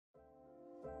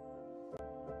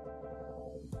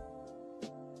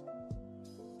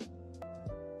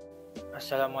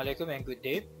Assalamualaikum and good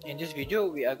day. In this video,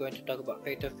 we are going to talk about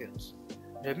vector fields.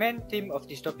 The main theme of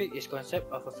this topic is concept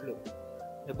of a flow.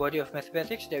 The body of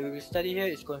mathematics that we will study here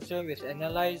is concerned with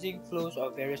analyzing flows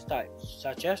of various types,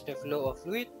 such as the flow of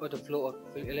fluid or the flow of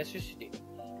electricity.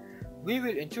 We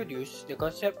will introduce the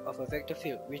concept of a vector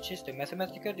field, which is the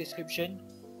mathematical description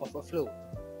of a flow.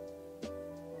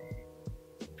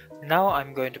 Now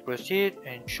I'm going to proceed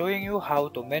and showing you how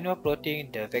to manual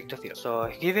plotting the vector field. So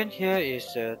given here is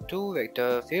two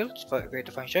vector fields for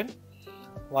vector function.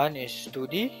 One is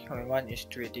 2D and one is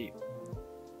 3D.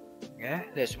 Okay,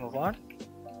 let's move on.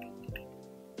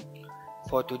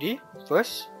 For 2D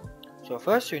first. So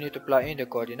first you need to plug in the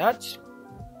coordinates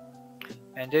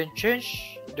and then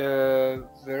change the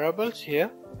variables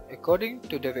here according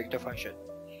to the vector function.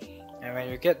 And when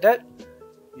you get that,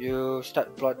 you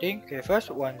start plotting. Okay, first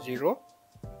 1 0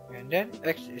 and then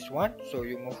x is 1, so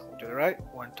you move to the right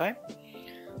one time,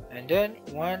 and then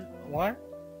 1 1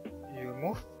 you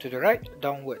move to the right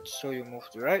downwards, so you move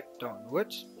to the right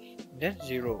downwards, then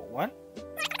 0 1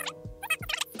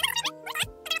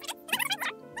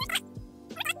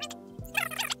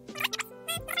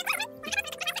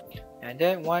 and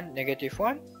then 1 negative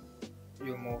 1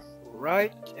 you move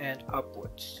right and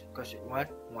upwards because it 1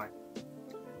 1.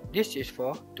 This is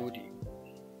for 2D.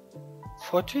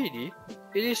 For 3D,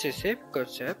 it is the same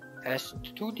concept as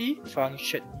 2D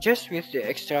function, just with the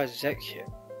extra z here.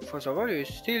 First of all, you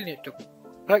still need to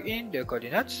plug in the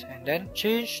coordinates and then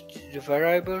change the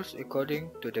variables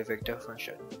according to the vector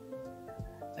function.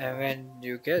 And when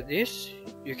you get this,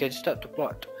 you can start to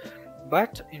plot.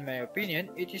 But in my opinion,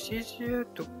 it is easier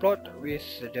to plot with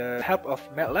the help of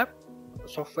MATLAB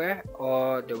software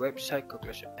or the website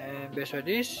calculation, and based on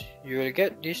this you will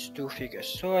get these two figures.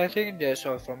 So I think that's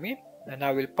all from me, and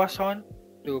I will pass on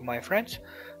to my friends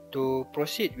to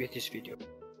proceed with this video.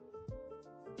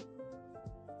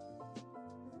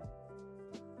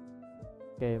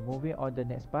 Okay, moving on the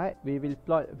next part, we will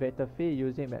plot vector field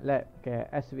using MATLAB. Okay,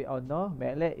 as we all know,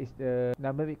 MATLAB is the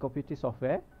numeric computing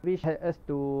software which helps us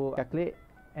to calculate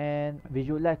and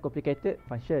visualize complicated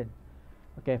function.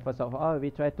 Okay, first of all, we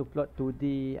try to plot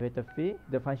 2D vector field,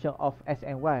 the function of s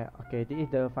and y. Okay, this is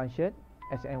the function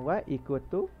s and y equal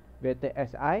to vector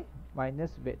si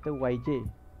minus vector yj.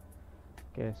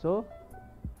 Okay, so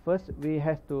first we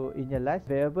have to initialize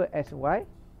variable sy,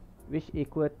 which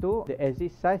equal to the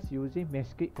exit size using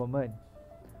masquerade command.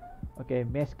 Okay,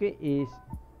 masquerade is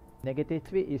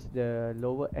 -3 is the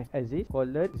lower axis,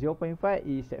 colon 0.5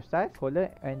 is step size, colon,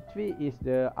 and 3 is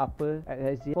the upper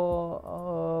axis. For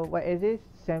y axis,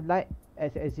 same like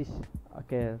x axis.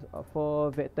 Okay,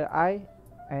 for vector I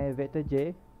and vector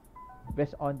j,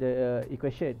 based on the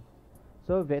equation.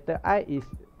 So vector I is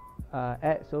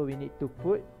x, so we need to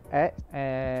put x,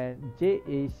 and j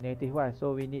is -1,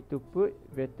 so we need to put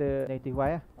vector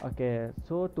 -y. Okay,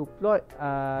 so to plot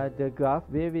the graph,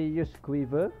 we will use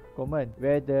quiver command,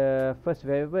 where the first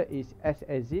variable is x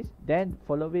axis, then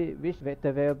follow with which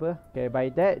vector variable. Okay, by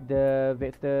that the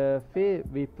vector field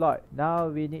we plot. Now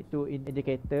we need to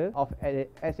indicator of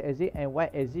x axis and y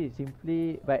axis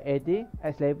simply by adding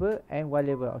x label and y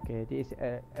label. Okay, this is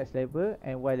x label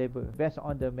and y label based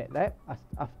on the MATLAB.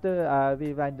 After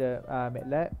we run the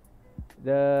MATLAB,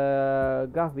 the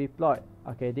graph we plot.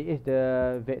 Okay, this is the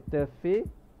vector field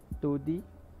 2D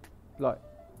plot.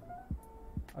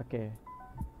 Okay.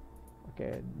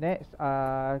 Okay, next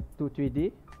to 3D.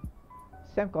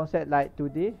 Same concept like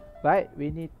 2D, but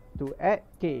we need to add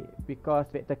k, because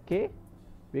vector k,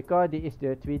 because this is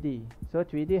the 3D. So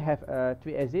 3D have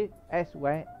 3 axes, x,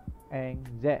 y, and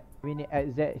z. We need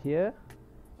add z here,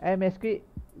 and masquerade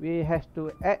we have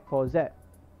to add for z.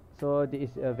 So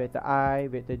this is vector I,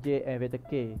 vector j, and vector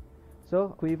k.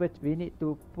 So quiver we need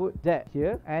to put z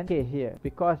here and k here,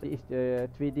 because it is the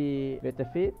 3D vector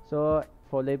field. So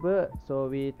for label, so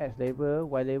we x label,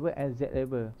 y label, and z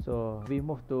label. So we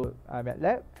move to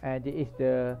MATLAB, and this is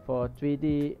the for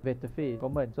 3D vector field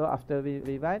command. So after we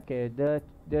run, okay, the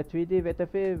 3D vector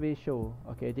field we show.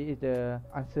 Okay, this is the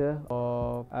answer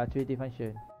for 3D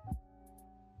function.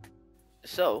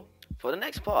 So for the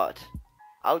next part,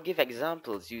 I'll give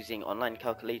examples using online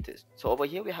calculators. So over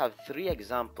here we have 3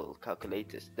 example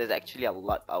calculators. There's actually a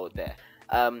lot out there.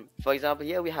 For example,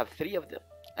 here we have 3 of them,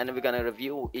 and we're gonna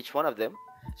review each one of them.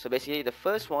 So basically the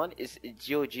first one is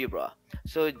GeoGebra.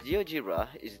 So GeoGebra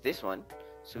is this one,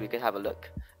 so we can have a look.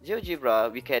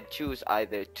 GeoGebra, we can choose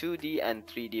either 2D and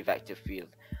 3D vector field.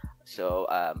 So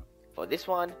for this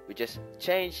one, we just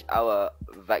change our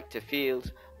vector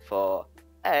field for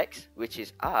x, which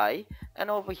is I,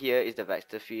 and over here is the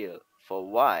vector field for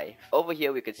y. Over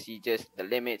here we could see just the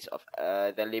limits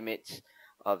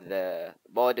of the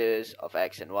borders of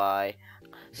x and y,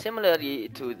 similarly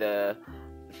to the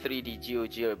 3D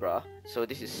GeoGebra. So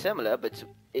this is similar, but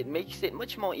it makes it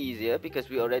much more easier because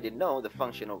we already know the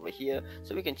function over here,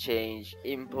 so we can change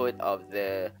input of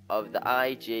the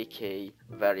I, j, k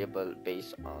variable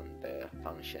based on the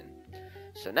function.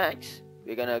 So next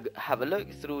we're gonna have a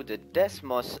look through the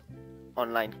Desmos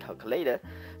online calculator.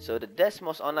 So the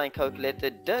Desmos online calculator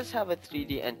does have a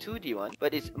 3D and 2D one,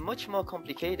 but it's much more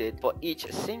complicated. For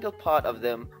each single part of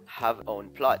them have own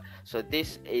plot, so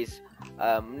this is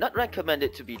not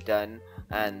recommended to be done.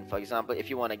 And for example, if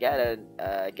you want to get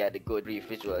a good brief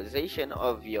visualization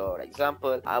of your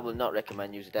example, I will not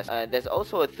recommend using that. There's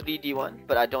also a 3D one,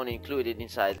 but I don't include it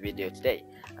inside the video today.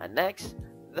 And next,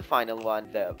 the final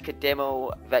one, the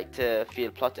Cademo vector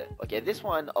field plotter. Okay, this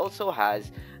one also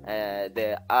has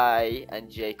the I and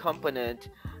j component,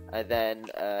 and then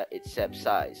its step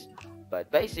size.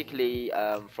 But basically,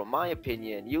 from my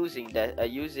opinion, using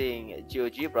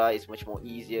GeoGebra is much more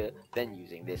easier than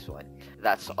using this one.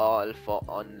 That's all for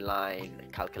online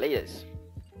calculators.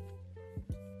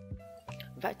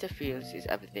 Vector fields is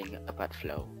everything about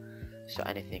flow. So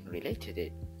anything related to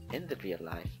it in the real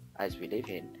life as we live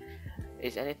in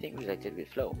is anything related with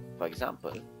flow. For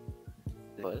example,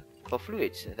 for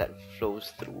fluids that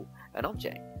flows through an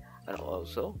object, and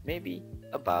also maybe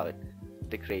about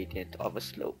the gradient of a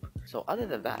slope. So other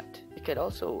than that, you can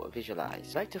also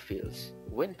visualize vector fields,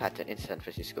 wind pattern in San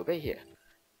Francisco Bay here,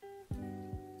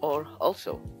 or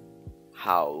also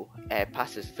how air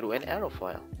passes through an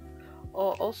aerofoil,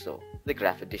 or also the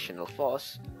gravitational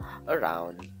force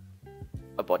around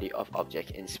a body of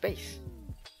object in space.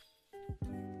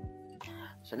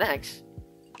 So next,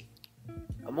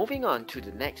 moving on to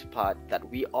the next part that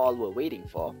we all were waiting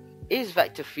for, is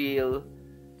vector field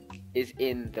is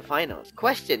in the finals.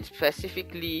 Questions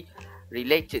specifically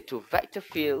related to vector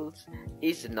fields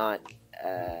is not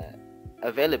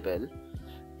available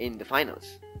in the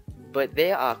finals, but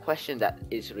there are questions that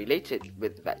is related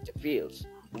with vector fields,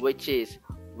 which is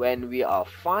when we are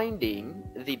finding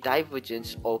the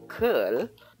divergence or curl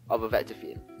of a vector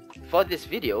field. For this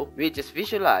video, we just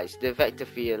visualize the vector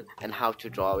field and how to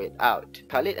draw it out.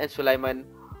 Khalid and Sulaiman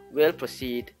will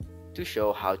proceed to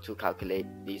show how to calculate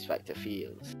these vector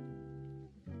fields.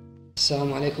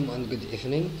 Assalamu alaikum and good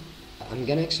evening. I'm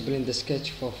gonna explain the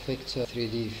sketch for vector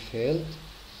 3D field.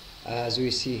 As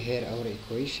we see here, our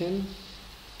equation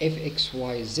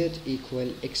fxyz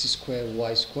equal x square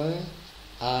y square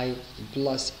I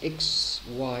plus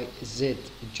xyz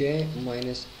j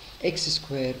minus x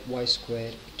square y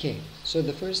square k. So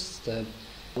the first step,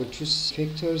 we choose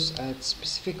vectors at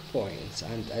specific points,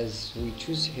 and as we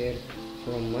choose here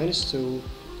from -2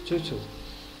 to 2,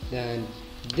 then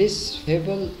this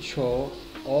table show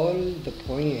all the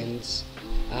points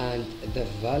and the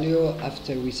value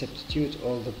after we substitute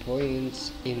all the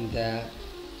points in the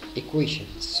equation.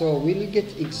 So we'll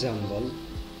get example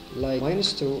like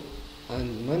 -2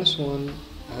 and -1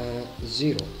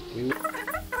 0.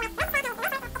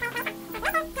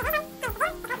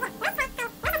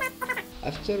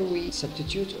 After we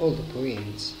substitute all the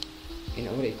points in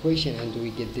our equation and we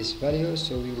get this value,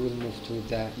 so we will move to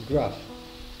the graph.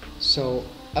 So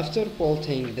after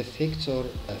plotting the vector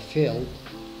field,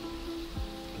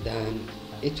 then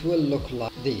it will look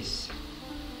like this.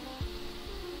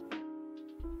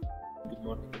 Good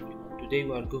morning everyone. Today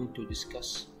we are going to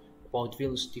discuss about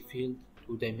velocity field,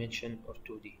 2-dimension or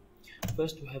 2D.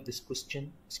 First we have this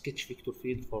question, sketch vector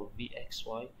field for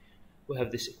Vxy. We have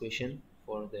this equation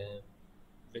for the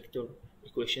vector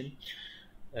equation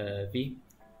V,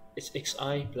 it's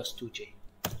xi plus 2j.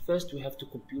 First we have to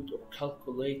compute or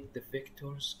calculate the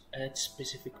vectors at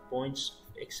specific points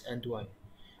of x and y.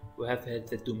 We have had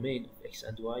the domain of x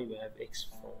and y. We have x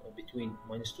from between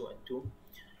 -2 and 2,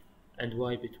 and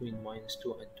y between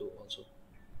 -2 and 2 also.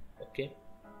 Okay,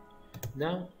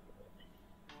 now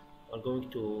we're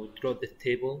going to draw the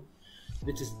table.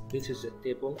 This is the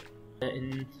table.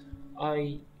 In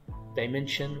I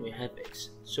dimension we have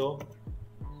x, so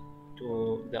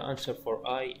to the answer for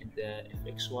I in the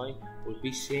fxy will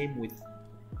be same with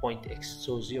point x.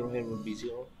 So 0 here will be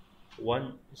 0,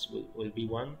 1 will be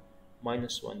 1,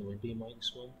 -1 will be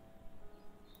 -1,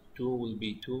 2 will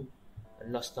be 2,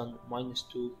 and last time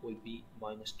 -2 will be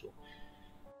 -2.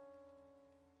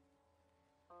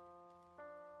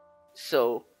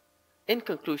 So in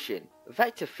conclusion,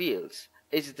 vector fields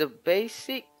is the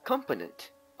basic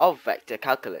component of vector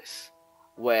calculus,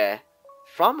 where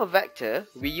from a vector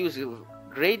we use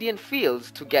gradient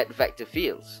fields to get vector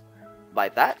fields. By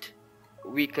that,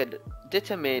 we could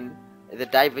determine the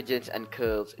divergence and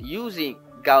curls using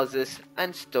Gauss's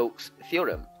and Stokes'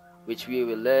 theorem, which we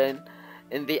will learn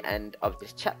in the end of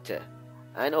this chapter.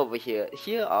 And over here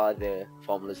are the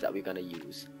formulas that we're going to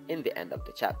use in the end of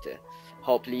the chapter.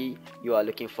 Hopefully you are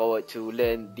looking forward to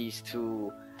learn these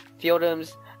two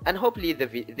theorems, and hopefully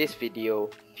this video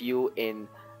view in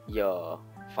your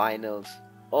finals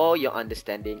or your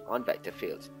understanding on vector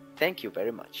fields. Thank you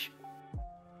very much.